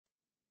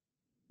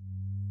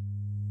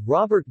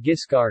Robert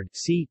Guiscard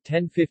c.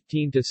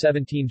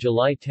 1015–17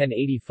 July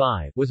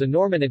 1085 was a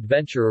Norman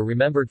adventurer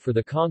remembered for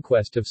the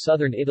conquest of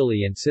southern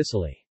Italy and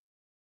Sicily.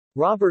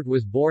 Robert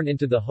was born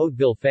into the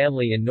Hauteville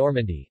family in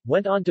Normandy,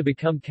 went on to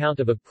become Count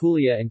of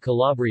Apulia and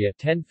Calabria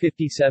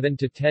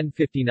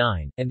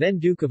 1057–1059, and then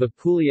Duke of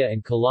Apulia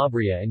and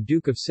Calabria and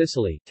Duke of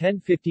Sicily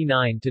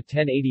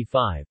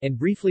 1059–1085, and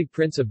briefly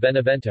Prince of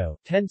Benevento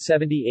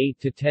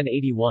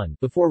 1078–1081,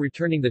 before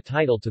returning the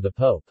title to the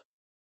Pope.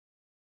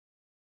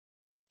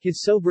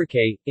 His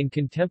sobriquet, in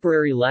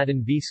contemporary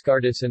Latin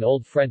Guiscardus and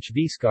Old French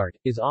Guiscard,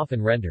 is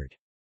often rendered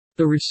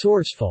the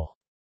resourceful,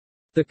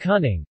 the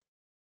cunning,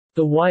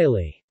 the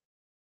wily,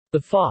 the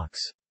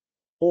fox,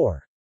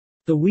 or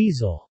the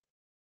weasel.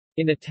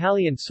 In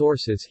Italian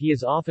sources he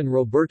is often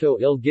Roberto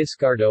il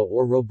Guiscardo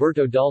or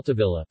Roberto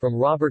d'Altavilla, from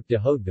Robert de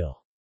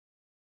Hauteville.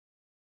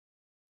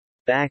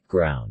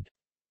 Background.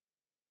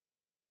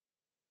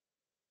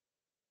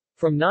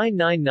 From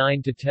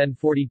 999 to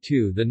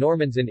 1042 the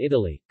Normans in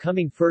Italy,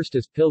 coming first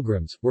as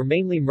pilgrims, were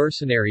mainly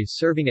mercenaries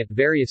serving at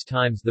various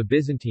times the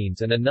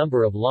Byzantines and a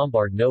number of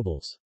Lombard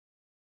nobles.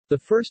 The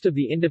first of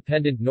the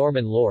independent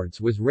Norman lords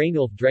was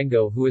Rainulf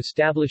Drengo, who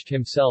established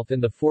himself in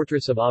the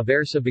fortress of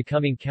Aversa,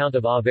 becoming Count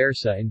of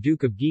Aversa and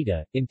Duke of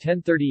Gaeta. In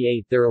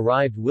 1038 there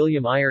arrived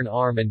William Iron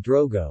Arm and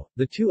Drogo,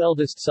 the two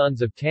eldest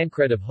sons of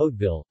Tancred of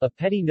Hauteville, a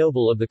petty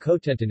noble of the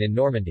Cotentin in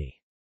Normandy.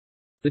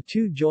 The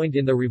two joined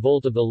in the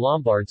revolt of the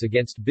Lombards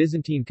against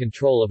Byzantine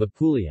control of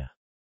Apulia.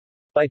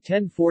 By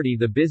 1040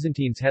 the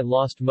Byzantines had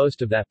lost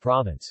most of that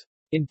province.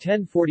 In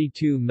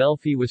 1042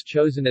 Melfi was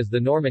chosen as the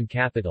Norman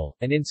capital,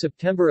 and in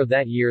September of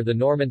that year the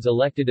Normans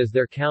elected as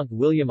their Count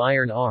William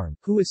Iron Arm,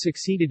 who was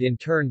succeeded in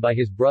turn by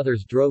his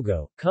brothers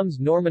Drogo, Comes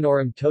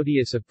Normanorum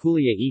Totius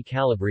Apulia e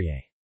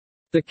Calabriae,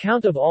 the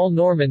Count of all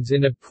Normans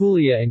in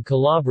Apulia and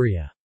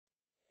Calabria,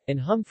 and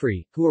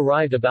Humphrey, who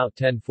arrived about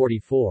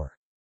 1044.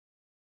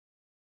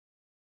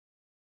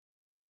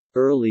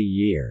 Early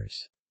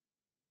years.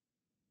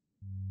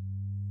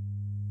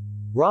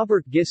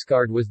 Robert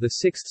Guiscard was the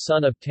sixth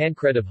son of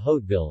Tancred of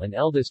Hauteville and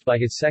eldest by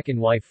his second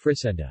wife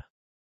Frisenda.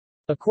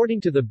 According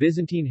to the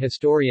Byzantine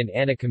historian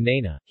Anna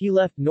Comnena, he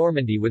left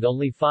Normandy with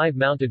only 5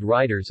 mounted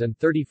riders and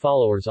 30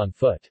 followers on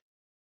foot.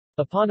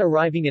 Upon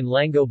arriving in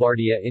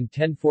Langobardia in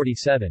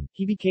 1047,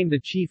 he became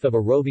the chief of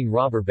a roving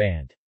robber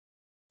band.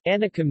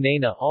 Anna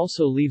Comnena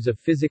also leaves a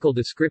physical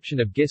description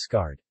of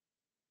Guiscard.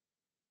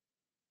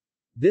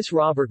 This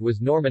Robert was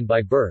Norman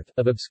by birth,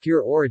 of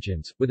obscure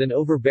origins, with an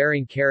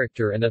overbearing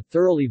character and a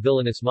thoroughly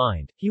villainous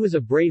mind. He was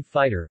a brave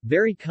fighter,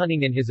 very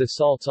cunning in his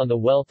assaults on the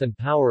wealth and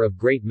power of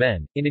great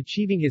men, in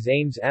achieving his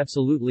aims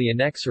absolutely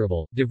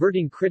inexorable,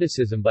 diverting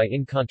criticism by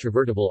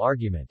incontrovertible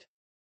argument.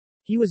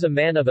 He was a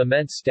man of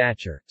immense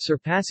stature,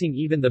 surpassing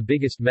even the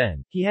biggest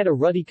men. He had a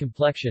ruddy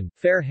complexion,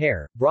 fair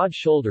hair, broad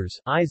shoulders,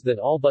 eyes that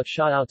all but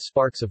shot out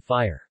sparks of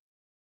fire.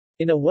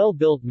 In a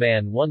well-built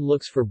man one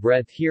looks for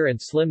breadth here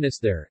and slimness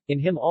there, in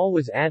him all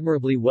was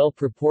admirably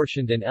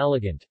well-proportioned and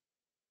elegant.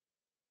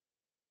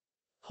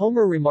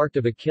 Homer remarked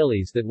of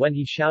Achilles that when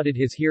he shouted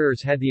his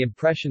hearers had the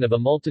impression of a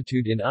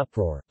multitude in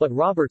uproar, but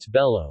Robert's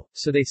bellow,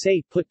 so they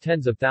say, put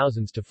tens of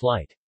thousands to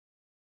flight.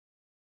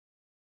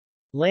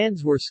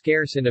 Lands were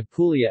scarce in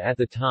Apulia at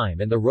the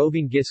time and the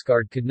roving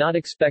Guiscard could not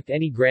expect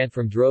any grant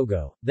from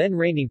Drogo, then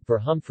reigning, for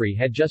Humphrey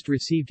had just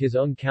received his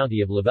own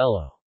county of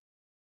Lavello.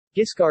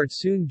 Guiscard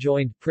soon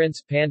joined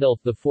Prince Pandulf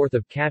IV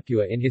of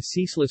Capua in his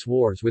ceaseless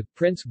wars with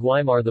Prince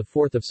Guaimar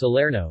IV of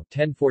Salerno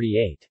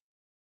 1048.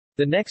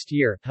 The next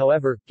year,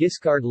 however,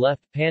 Guiscard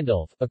left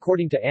Pandulf,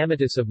 according to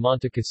Amatus of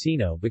Monte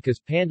Cassino,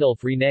 because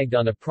Pandulf reneged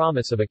on a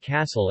promise of a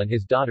castle and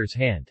his daughter's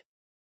hand.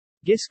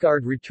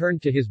 Guiscard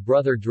returned to his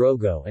brother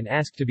Drogo and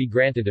asked to be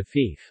granted a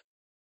fief.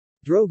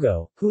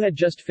 Drogo, who had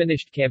just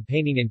finished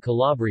campaigning in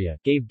Calabria,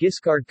 gave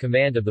Guiscard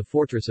command of the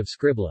fortress of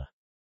Scribla.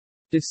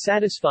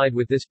 Dissatisfied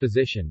with this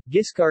position,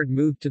 Guiscard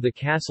moved to the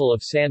castle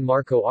of San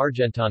Marco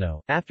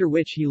Argentano, after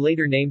which he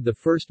later named the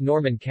first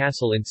Norman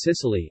castle in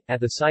Sicily, at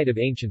the site of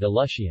ancient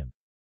Alutium.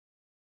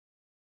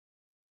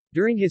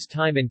 During his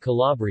time in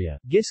Calabria,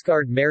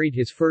 Guiscard married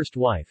his first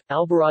wife,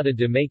 Albarada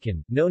de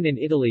Macon, known in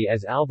Italy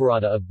as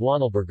Albarada of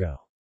Buonalbergo.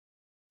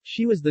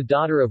 She was the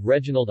daughter of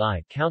Reginald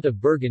I, Count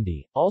of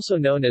Burgundy, also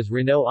known as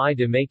Renaud I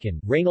de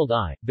Macon, Raynald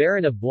I,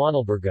 Baron of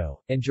Buonalbergo,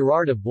 and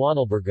Gerard of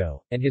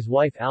Buonalbergo, and his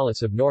wife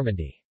Alice of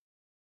Normandy.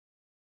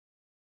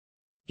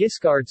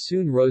 Guiscard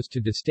soon rose to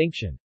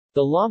distinction.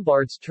 The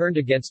Lombards turned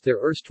against their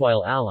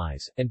erstwhile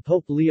allies, and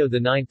Pope Leo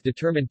IX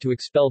determined to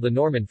expel the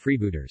Norman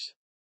freebooters.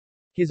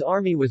 His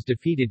army was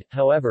defeated,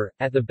 however,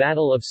 at the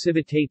Battle of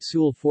Civitate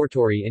sul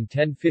Fortori in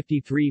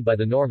 1053 by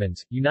the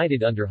Normans,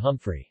 united under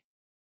Humphrey.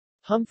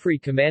 Humphrey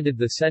commanded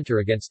the center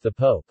against the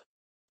Pope.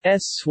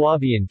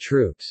 Swabian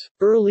troops.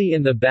 Early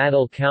in the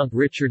battle Count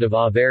Richard of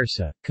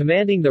Aversa,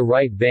 commanding the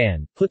right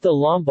van, put the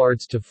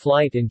Lombards to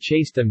flight and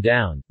chased them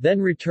down,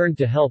 then returned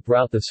to help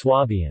rout the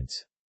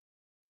Swabians.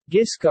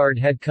 Guiscard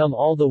had come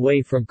all the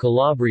way from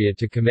Calabria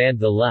to command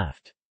the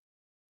left.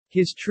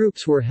 His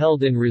troops were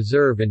held in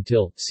reserve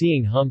until,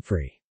 seeing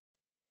Humphrey's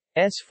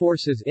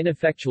forces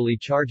ineffectually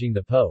charging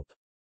the Pope's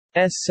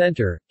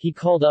center, he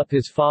called up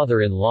his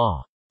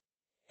father-in-law's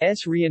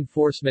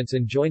reinforcements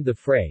and joined the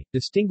fray,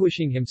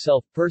 distinguishing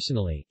himself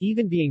personally,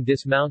 even being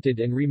dismounted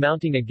and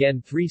remounting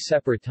again 3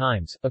 separate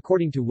times,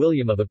 according to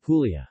William of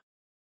Apulia.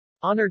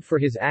 Honored for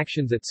his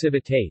actions at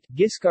Civitate,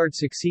 Guiscard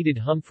succeeded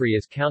Humphrey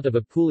as Count of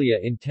Apulia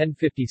in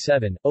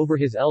 1057, over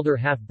his elder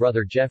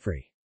half-brother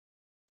Geoffrey.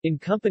 In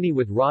company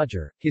with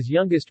Roger, his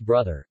youngest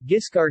brother,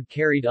 Guiscard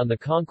carried on the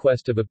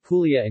conquest of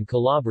Apulia and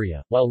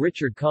Calabria, while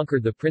Richard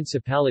conquered the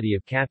Principality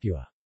of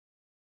Capua.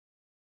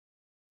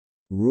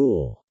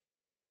 Rule.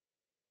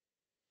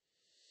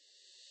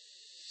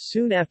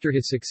 Soon after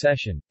his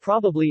succession,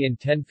 probably in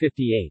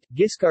 1058,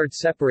 Guiscard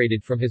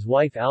separated from his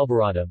wife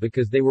Albarada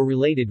because they were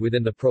related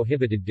within the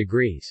prohibited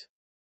degrees.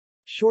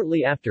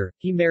 Shortly after,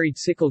 he married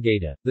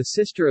Sicolgaita, the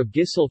sister of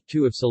Gisulf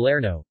II of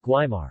Salerno,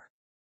 Guimar's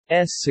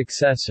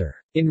successor.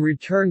 In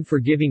return for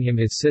giving him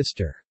his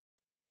sister's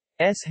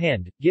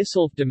hand,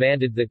 Gisulf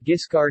demanded that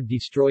Guiscard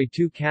destroy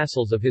 2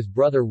 castles of his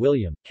brother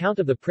William, Count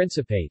of the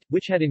Principate,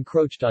 which had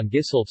encroached on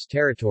Gisulf's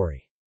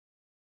territory.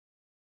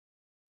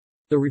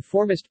 The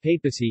reformist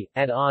papacy,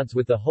 at odds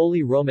with the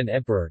Holy Roman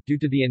Emperor due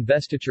to the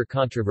investiture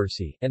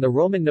controversy, and the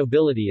Roman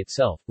nobility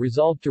itself,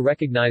 resolved to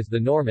recognize the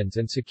Normans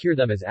and secure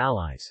them as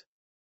allies.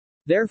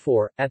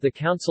 Therefore, at the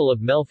Council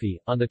of Melfi,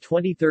 on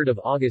 23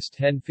 August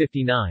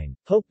 1059,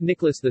 Pope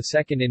Nicholas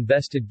II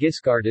invested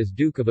Guiscard as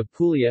Duke of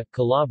Apulia,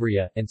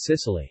 Calabria, and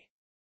Sicily.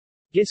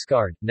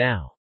 Guiscard,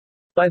 now,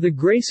 by the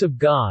grace of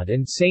God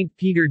and Saint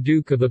Peter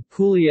Duke of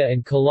Apulia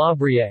and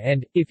Calabria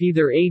and, if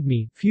either aid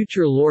me,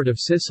 future Lord of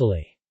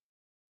Sicily,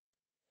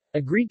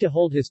 agreed to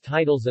hold his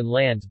titles and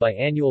lands by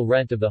annual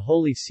rent of the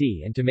Holy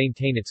See and to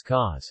maintain its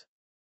cause.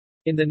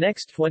 In the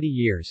next 20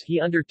 years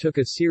he undertook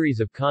a series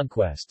of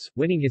conquests,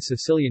 winning his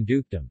Sicilian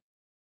dukedom.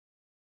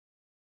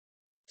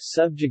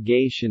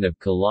 Subjugation of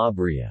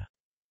Calabria.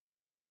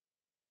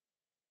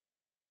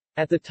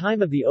 At the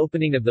time of the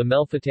opening of the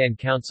Melfitan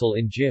Council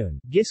in June,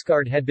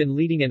 Guiscard had been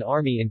leading an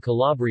army in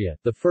Calabria,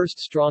 the first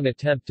strong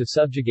attempt to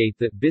subjugate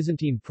that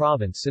Byzantine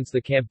province since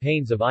the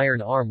campaigns of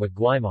Iron Arm with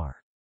Guimar.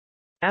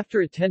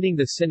 After attending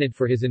the synod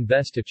for his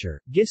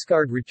investiture,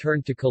 Guiscard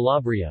returned to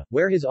Calabria,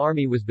 where his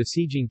army was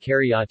besieging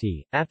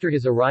Cariati. After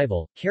his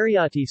arrival,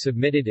 Cariati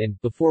submitted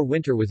and, before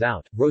winter was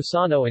out,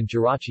 Rossano and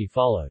Geraci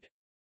followed.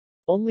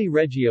 Only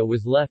Reggio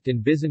was left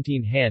in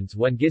Byzantine hands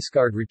when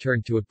Guiscard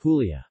returned to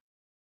Apulia.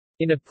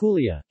 In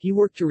Apulia, he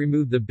worked to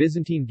remove the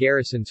Byzantine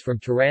garrisons from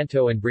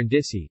Taranto and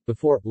Brindisi,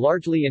 before,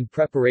 largely in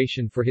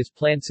preparation for his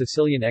planned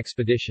Sicilian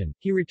expedition,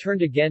 he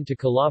returned again to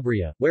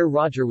Calabria, where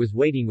Roger was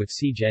waiting with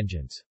siege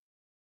engines.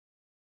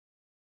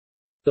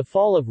 The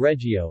fall of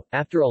Reggio,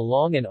 after a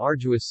long and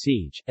arduous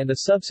siege, and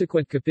the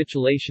subsequent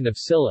capitulation of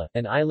Silla,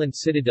 an island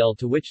citadel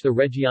to which the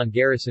Region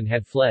garrison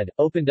had fled,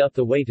 opened up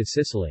the way to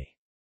Sicily.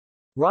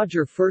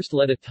 Roger first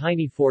led a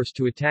tiny force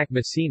to attack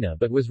Messina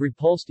but was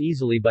repulsed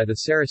easily by the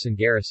Saracen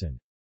garrison.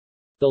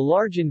 The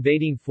large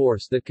invading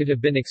force that could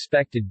have been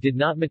expected did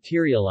not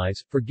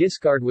materialize, for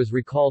Guiscard was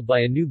recalled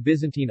by a new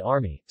Byzantine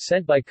army,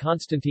 sent by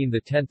Constantine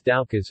X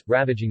Doukas,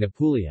 ravaging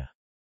Apulia.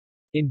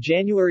 In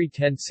January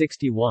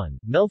 1061,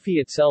 Melfi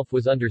itself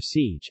was under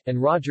siege,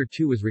 and Roger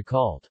too was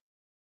recalled.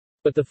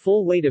 But the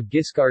full weight of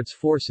Guiscard's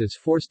forces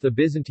forced the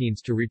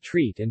Byzantines to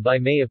retreat and by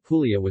May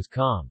Apulia was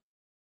calm.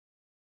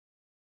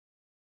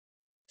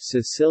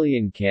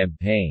 Sicilian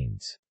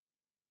campaigns.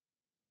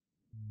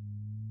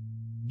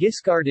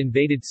 Guiscard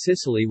invaded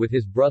Sicily with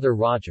his brother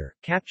Roger,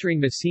 capturing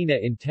Messina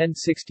in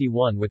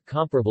 1061 with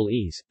comparable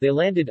ease. They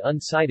landed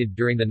unsighted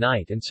during the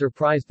night and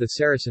surprised the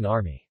Saracen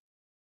army.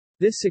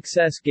 This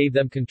success gave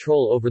them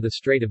control over the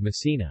Strait of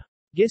Messina.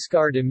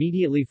 Guiscard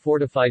immediately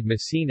fortified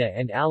Messina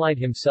and allied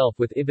himself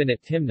with Ibn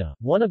at Timna,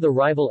 one of the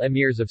rival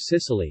emirs of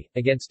Sicily,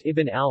 against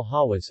Ibn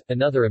al-Hawaz,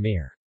 another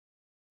emir.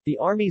 The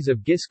armies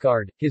of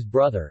Guiscard, his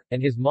brother,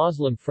 and his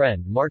Moslem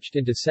friend marched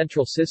into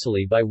central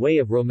Sicily by way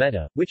of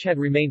Rometta, which had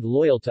remained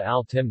loyal to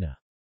al-Timna.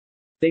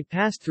 They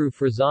passed through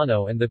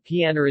Frisano and the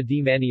Pianura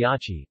di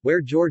Maniaci,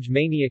 where George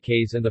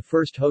Maniaces and the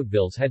First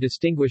Hautevilles had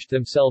distinguished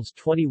themselves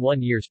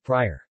 21 years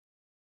prior.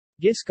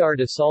 Guiscard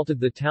assaulted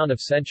the town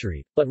of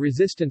Century, but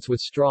resistance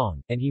was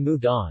strong, and he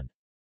moved on.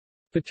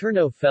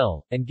 Paterno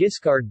fell, and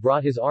Guiscard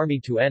brought his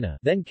army to Enna,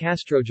 then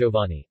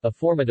Castrogiovanni, a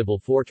formidable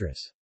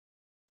fortress.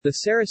 The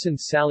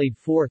Saracens sallied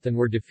forth and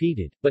were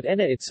defeated, but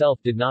Enna itself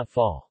did not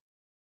fall.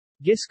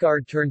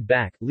 Guiscard turned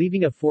back,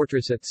 leaving a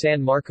fortress at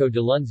San Marco di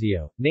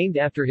Lunzio, named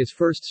after his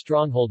first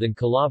stronghold in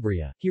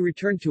Calabria. He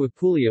returned to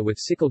Apulia with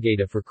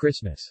Sicolgaita for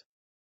Christmas.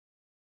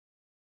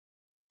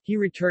 He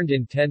returned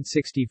in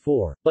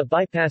 1064, but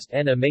bypassed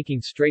Enna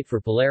making straight for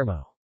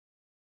Palermo.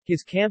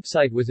 His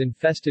campsite was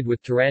infested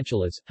with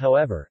tarantulas,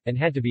 however, and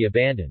had to be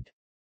abandoned.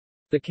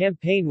 The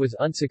campaign was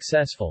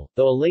unsuccessful,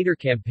 though a later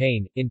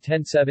campaign, in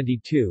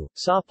 1072,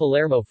 saw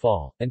Palermo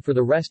fall, and for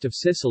the rest of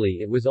Sicily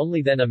it was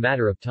only then a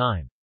matter of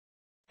time.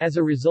 As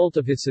a result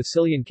of his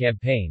Sicilian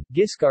campaign,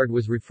 Guiscard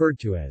was referred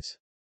to as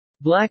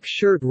Black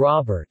Shirt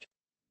Robert,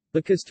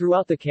 because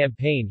throughout the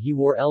campaign he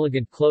wore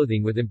elegant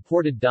clothing with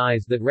imported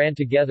dyes that ran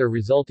together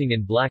resulting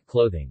in black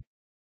clothing.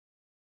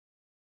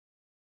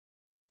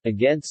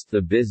 against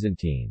the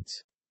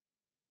Byzantines.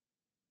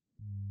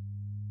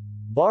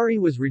 Bari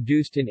was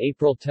reduced in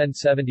April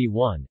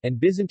 1071, and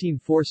Byzantine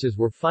forces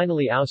were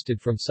finally ousted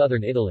from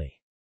southern Italy.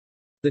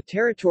 The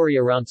territory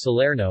around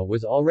Salerno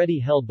was already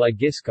held by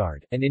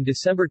Guiscard, and in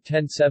December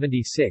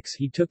 1076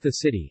 he took the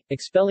city,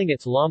 expelling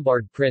its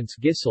Lombard prince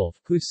Gisulf,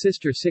 whose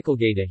sister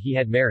Sikelgaita he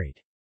had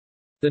married.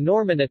 The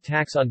Norman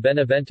attacks on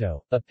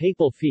Benevento, a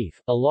papal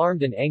fief,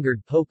 alarmed and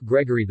angered Pope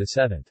Gregory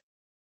VII.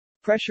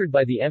 Pressured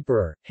by the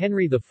emperor,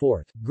 Henry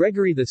IV,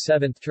 Gregory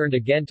VII turned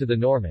again to the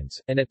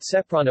Normans, and at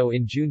Ceprano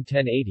in June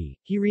 1080,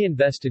 he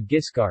reinvested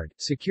Guiscard,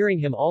 securing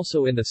him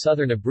also in the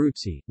southern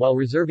Abruzzi, while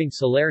reserving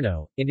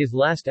Salerno. In his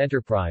last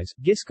enterprise,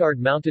 Guiscard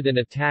mounted an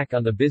attack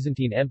on the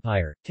Byzantine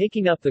Empire,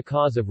 taking up the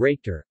cause of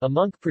Rachter, a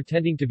monk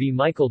pretending to be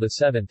Michael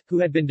VII, who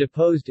had been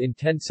deposed in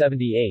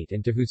 1078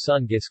 and to whose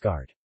son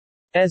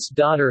Guiscard's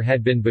daughter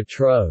had been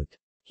betrothed.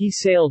 He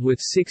sailed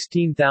with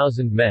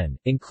 16,000 men,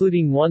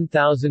 including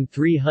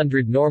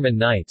 1,300 Norman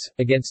knights,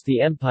 against the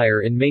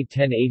empire in May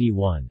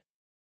 1081.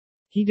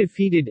 He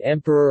defeated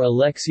Emperor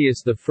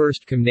Alexius I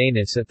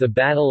Comnenus at the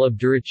Battle of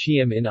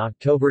Dyrrhachium in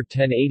October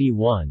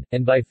 1081,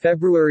 and by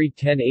February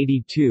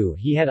 1082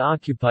 he had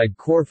occupied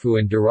Corfu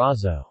and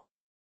Durazzo.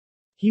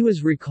 He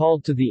was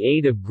recalled to the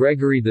aid of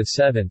Gregory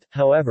VII,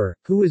 however,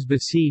 who was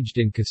besieged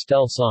in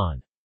Castel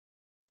San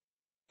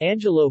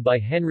Angelo by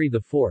Henry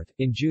IV,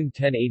 in June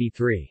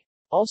 1083.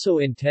 Also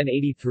in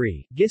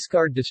 1083,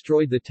 Guiscard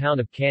destroyed the town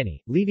of Cani,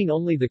 leaving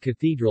only the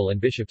cathedral and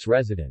bishop's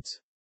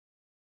residence.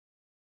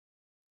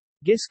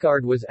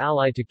 Guiscard was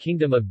allied to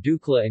Kingdom of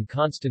Dukla and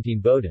Constantine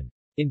Bodin.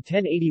 In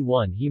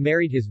 1081 he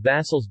married his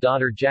vassal's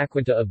daughter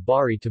Jaquinta of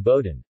Bari to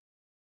Bodin.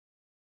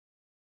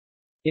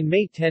 In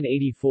May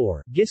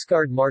 1084,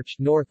 Guiscard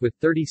marched north with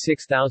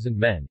 36,000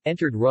 men,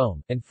 entered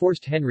Rome, and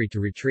forced Henry to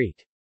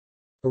retreat.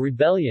 A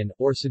rebellion,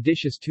 or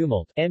seditious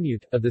tumult,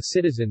 emeute, of the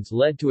citizens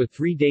led to a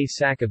 3-day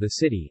sack of the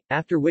city,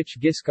 after which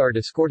Guiscard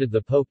escorted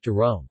the Pope to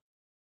Rome.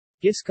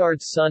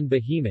 Guiscard's son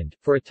Bohemond,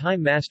 for a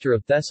time master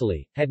of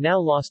Thessaly, had now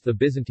lost the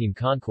Byzantine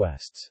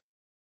conquests.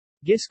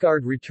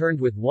 Guiscard returned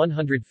with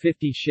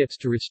 150 ships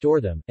to restore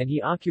them, and he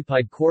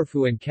occupied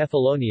Corfu and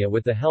Kefalonia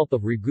with the help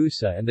of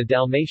Ragusa and the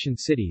Dalmatian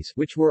cities,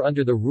 which were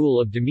under the rule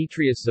of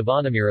Demetrius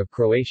Zvonimir of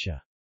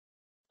Croatia.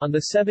 On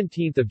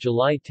 17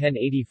 July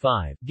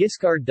 1085,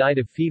 Guiscard died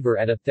of fever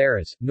at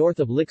Atheras,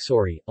 north of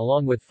Lixouri,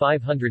 along with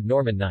 500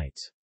 Norman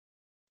knights.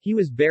 He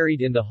was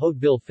buried in the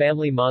Hauteville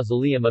family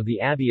mausoleum of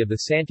the Abbey of the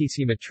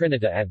Santissima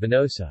Trinita at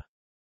Venosa.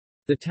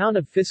 The town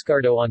of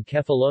Fiscardo on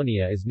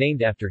Kefalonia is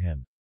named after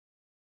him.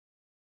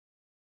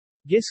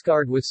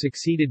 Guiscard was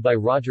succeeded by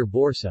Roger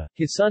Borsa,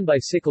 his son by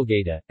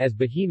Sikelgaita, as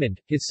Bohemond,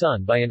 his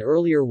son by an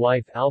earlier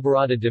wife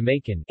Albarada de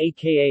Macon,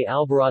 aka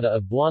Albarada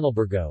of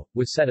Buonalbergo,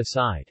 was set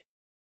aside.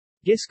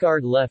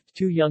 Guiscard left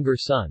 2 younger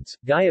sons,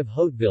 Guy of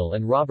Hauteville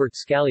and Robert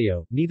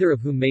Scalio, neither of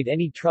whom made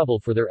any trouble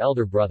for their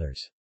elder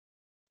brothers.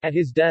 At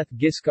his death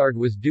Guiscard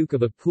was Duke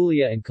of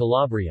Apulia and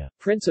Calabria,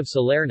 Prince of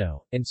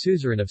Salerno, and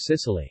Suzerain of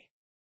Sicily.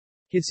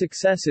 His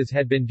successes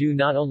had been due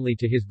not only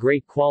to his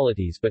great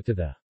qualities but to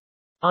the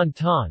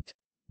Entente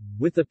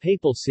with the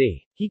Papal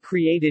See. He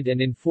created and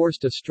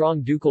enforced a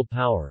strong ducal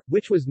power,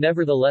 which was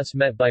nevertheless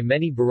met by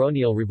many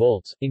baronial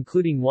revolts,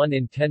 including one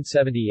in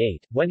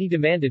 1078, when he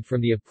demanded from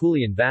the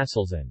Apulian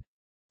vassals an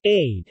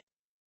aid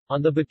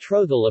on the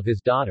betrothal of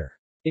his daughter.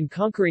 In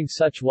conquering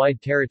such wide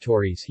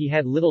territories he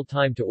had little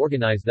time to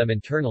organize them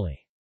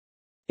internally.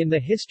 In the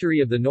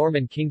history of the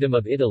Norman Kingdom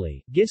of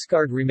Italy,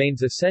 Guiscard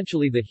remains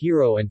essentially the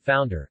hero and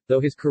founder, though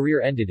his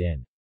career ended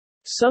in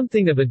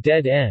something of a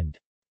dead end,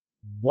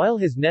 while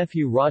his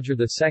nephew Roger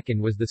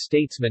II was the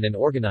statesman and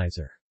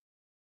organizer.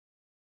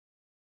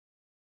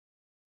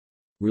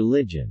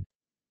 Religion.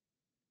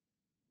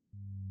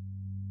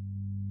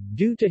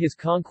 Due to his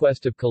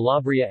conquest of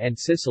Calabria and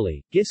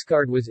Sicily,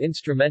 Guiscard was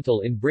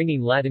instrumental in bringing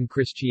Latin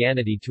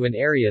Christianity to an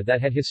area that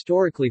had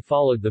historically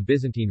followed the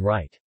Byzantine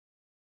Rite.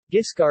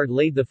 Guiscard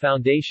laid the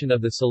foundation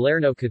of the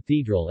Salerno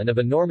Cathedral and of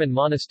a Norman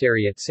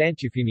monastery at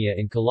Sant'Eufemia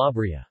in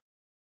Calabria.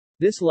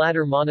 This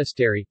latter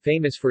monastery,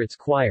 famous for its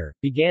choir,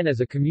 began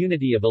as a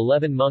community of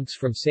 11 monks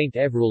from St.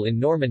 Evroul in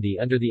Normandy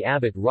under the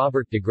abbot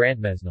Robert de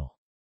Grantmesnil.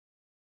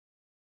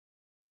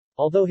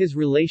 Although his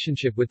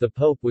relationship with the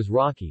Pope was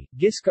rocky,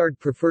 Guiscard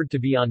preferred to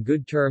be on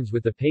good terms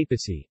with the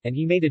papacy, and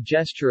he made a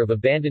gesture of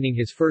abandoning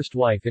his first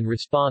wife in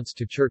response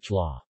to church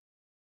law.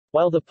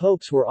 While the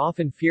popes were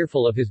often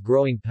fearful of his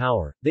growing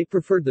power, they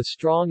preferred the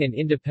strong and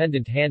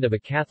independent hand of a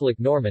Catholic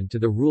Norman to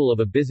the rule of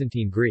a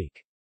Byzantine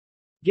Greek.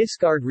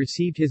 Guiscard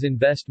received his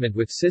investment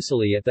with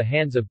Sicily at the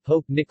hands of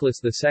Pope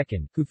Nicholas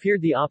II, who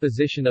feared the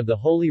opposition of the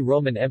Holy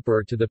Roman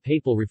Emperor to the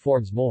papal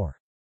reforms more.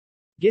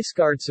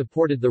 Guiscard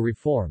supported the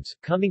reforms,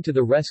 coming to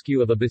the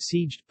rescue of a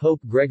besieged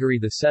Pope Gregory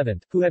VII,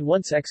 who had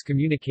once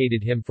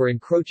excommunicated him for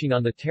encroaching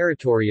on the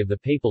territory of the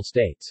Papal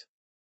States.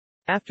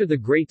 After the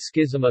Great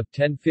Schism of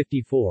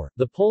 1054,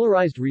 the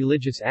polarized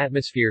religious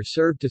atmosphere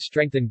served to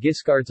strengthen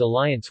Guiscard's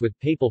alliance with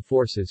papal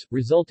forces,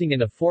 resulting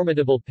in a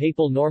formidable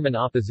papal-Norman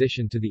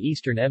opposition to the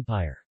Eastern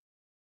Empire.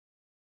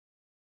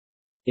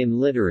 In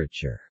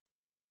literature.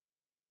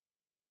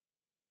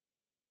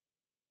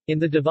 In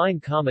the Divine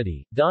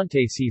Comedy,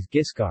 Dante sees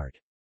Guiscard's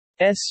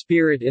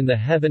spirit in the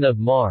heaven of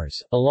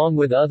Mars, along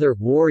with other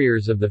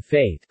warriors of the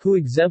faith who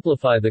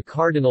exemplify the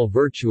cardinal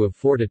virtue of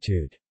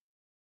fortitude.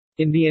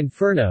 In the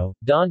Inferno,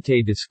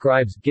 Dante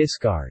describes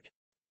Guiscard's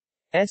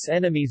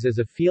enemies as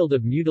a field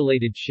of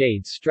mutilated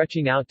shades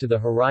stretching out to the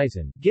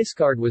horizon.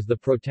 Guiscard was the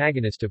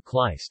protagonist of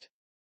Kleist's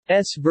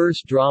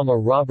verse drama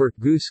Robert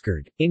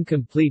Guiscard,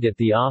 incomplete at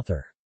the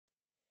author's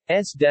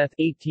death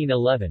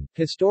 1811.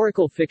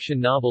 Historical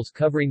fiction novels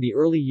covering the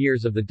early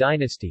years of the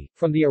dynasty,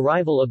 from the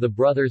arrival of the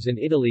brothers in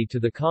Italy to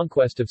the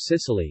conquest of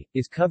Sicily,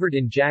 is covered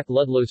in Jack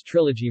Ludlow's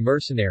trilogy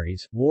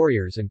Mercenaries,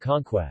 Warriors and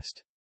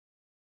Conquest.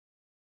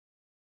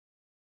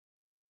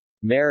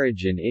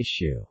 Marriage and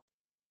issue.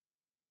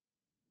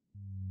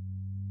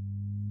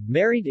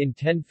 Married in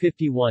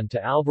 1051 to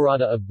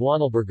Albarada of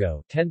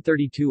Buonalbergo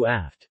 1032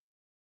 aft.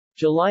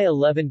 July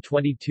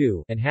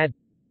 1122, and had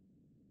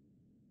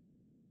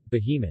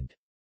Bohemond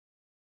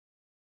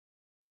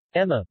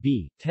Emma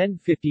b.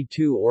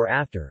 1052 or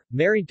after,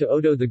 married to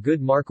Odo the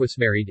Good. Marquis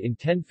married in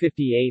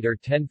 1058 or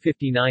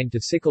 1059 to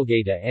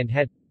Sikelgaita and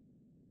had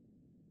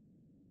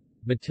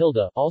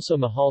Matilda, also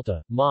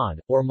Mahalta,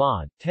 Maud, or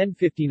Maud,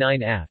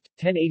 1059 aft,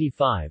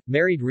 1085,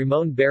 married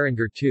Ramon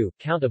Berenguer II,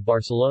 Count of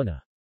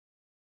Barcelona.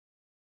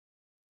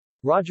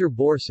 Roger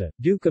Borsa,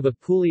 Duke of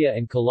Apulia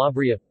and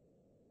Calabria.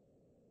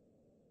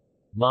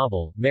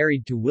 Mabel,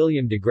 married to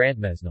William de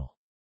Grantmesnil.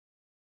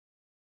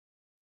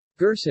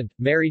 Gersant,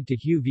 married to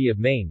Hugh V of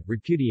Maine,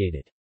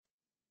 repudiated.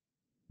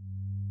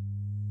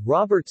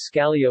 Robert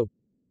Scalio.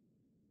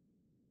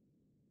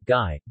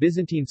 Guy,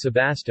 Byzantine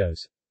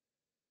Sebastos.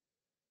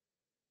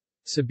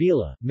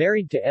 Sabila,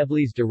 married to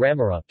Eblis de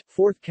Ramarupt,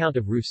 4th Count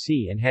of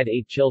Russie and had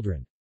 8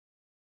 children.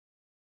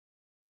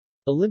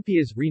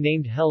 Olympias,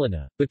 renamed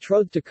Helena,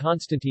 betrothed to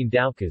Constantine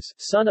Doukas,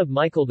 son of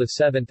Michael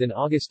VII in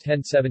August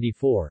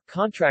 1074,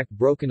 contract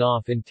broken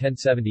off in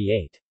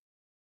 1078.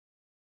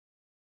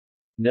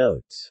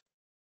 Notes.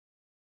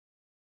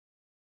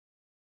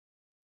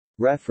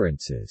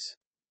 References.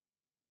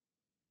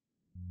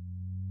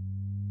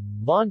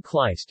 Von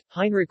Kleist,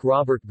 Heinrich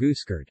Robert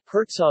Guiscard,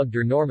 Herzog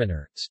der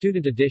Normanner,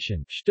 Student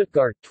Edition,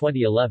 Stuttgart,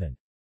 2011.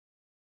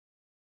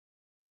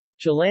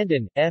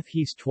 Chalandon, F.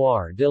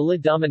 Histoire de la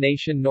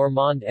domination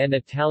normande en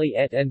Italie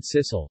et en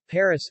Sicile,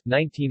 Paris,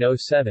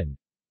 1907.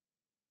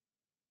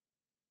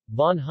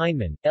 Von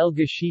Heinemann, El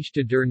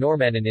Geschichte der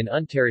Normannen in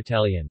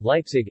Unteritalien,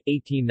 Leipzig,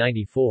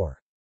 1894.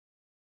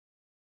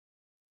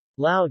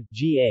 Loud,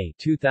 G. A.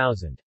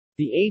 2000.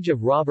 The Age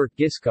of Robert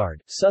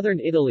Guiscard,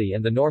 Southern Italy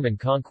and the Norman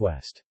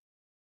Conquest.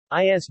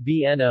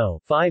 ISBN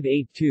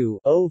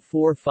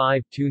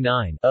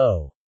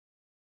 0-582-04529-0.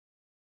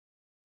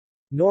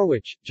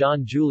 Norwich,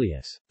 John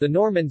Julius. The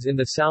Normans in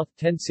the South,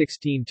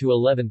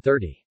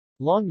 1016–1130.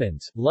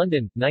 Longmans,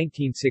 London,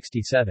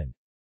 1967.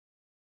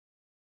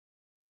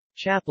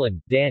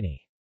 Chaplin,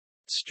 Danny.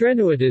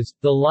 Strenuitas,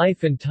 The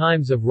Life and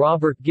Times of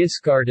Robert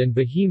Guiscard and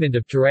Bohemond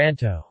of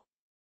Taranto.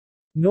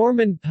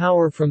 Norman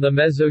Power from the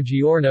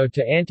Mezzogiorno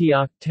to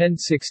Antioch,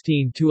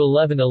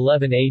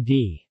 1016–1111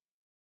 AD.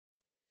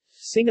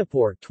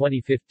 Singapore,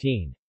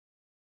 2015.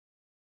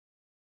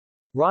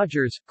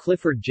 Rogers,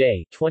 Clifford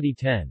J.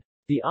 2010.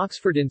 The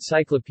Oxford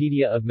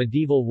Encyclopedia of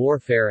Medieval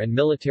Warfare and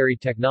Military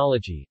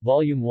Technology,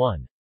 Volume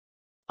 1.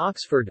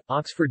 Oxford,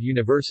 Oxford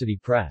University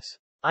Press.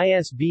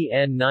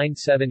 ISBN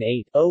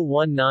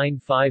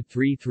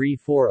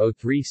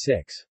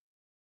 978-0195334036.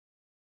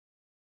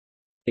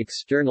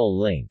 External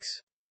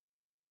links.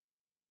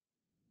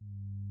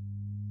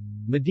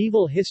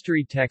 Medieval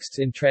history texts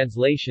in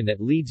translation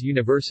at Leeds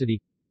University.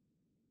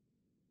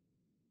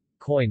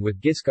 Coin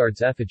with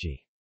Guiscard's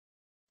effigy.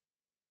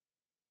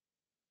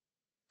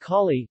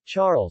 Colley,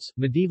 Charles,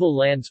 Medieval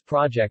Lands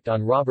Project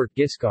on Robert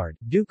Guiscard,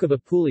 Duke of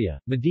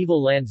Apulia,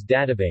 Medieval Lands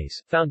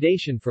Database,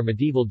 Foundation for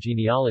Medieval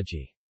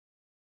Genealogy.